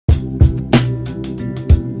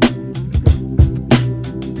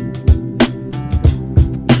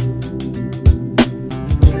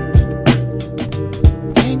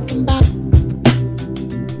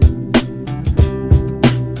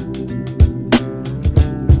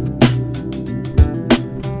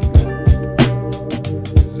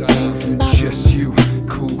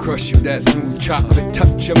crush you, that smooth chocolate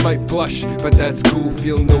touch. I might blush, but that's cool.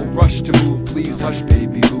 Feel no rush to move, please hush,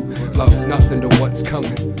 baby boo. Love's nothing to what's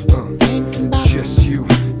coming. Just you.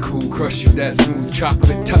 Cool, crush you, that smooth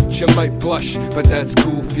chocolate touch. I might blush, but that's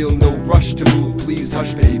cool. Feel no rush to move, please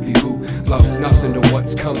hush, baby boo. Love's nothing to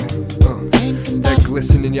what's coming. That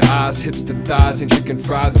glisten in your eyes, hips to thighs, and chicken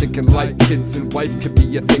fried. Thinking like kids and wife could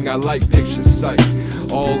be a thing I like. Picture sight,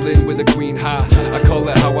 all in with a green high. I call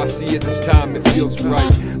it how I see it this time, it feels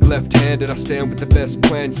right. Left-handed, I stand with the best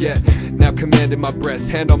plan yet. Now commanding my breath,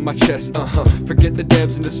 hand on my chest. Forget the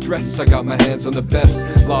dams in distress, I got my hands on the best.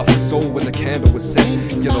 Lost soul when the candle was set.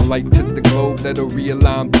 You're the light to the globe that'll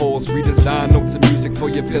realign poles. Redesign notes of music for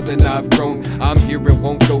your feeling I've grown. I'm here, it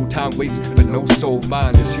won't go, time waits, but no soul,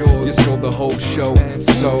 mine is yours. You stole the whole show,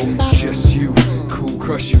 so just you. Cool,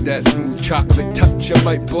 crush you, that smooth chocolate touch. I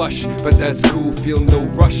might blush, but that's cool. Feel no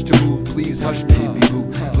rush to move, please hush, baby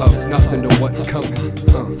boo. Love's nothing to what's coming.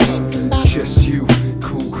 Just you.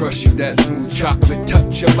 Cool, crush you, that smooth chocolate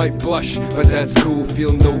touch. I might blush, but that's cool.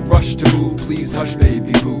 Feel no rush to move, please hush,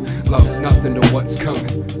 baby boo. Love's nothing to what's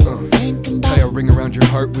coming. Tie a ring around your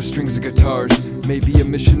heart with strings of guitars. Maybe a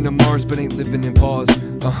mission to Mars, but ain't living in pause.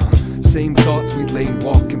 Same thoughts, we lay and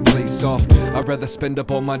walk and play soft. I'd rather spend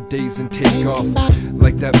up all my days and take off.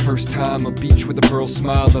 Like that first time, a beach with a pearl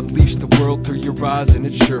smile. Unleash the world through your eyes and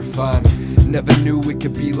it's sure fine. Never knew it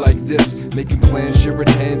could be like this. Making plans, sharing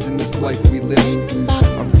hands in this life we live.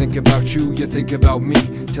 I'm thinking about you, you think about me.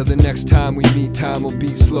 Till the next time we meet, time will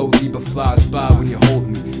beat slowly, but flies by when you hold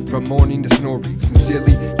me. From morning to snoring,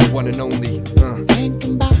 sincerely, the one and only.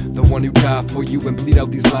 The one who died for you and bleed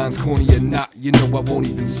out these lines, corny or not. You know I won't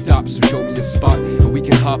even stop, so show me a spot and we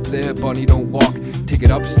can hop there. Bunny, don't walk, take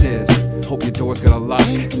it upstairs. Hope your door's got a lock.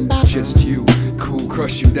 Just you. Cool,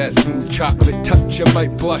 crush you, that smooth chocolate touch. I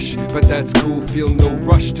might blush, but that's cool. Feel no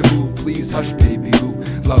rush to move, please hush, baby boo.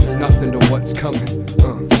 Love's nothing to what's coming.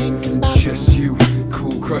 Just you.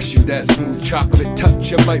 Cool, crush you, that smooth chocolate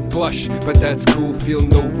touch. I might blush, but that's cool. Feel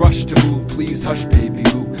no rush to move, please hush, baby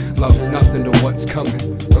boo. Love's nothing to what's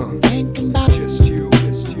coming.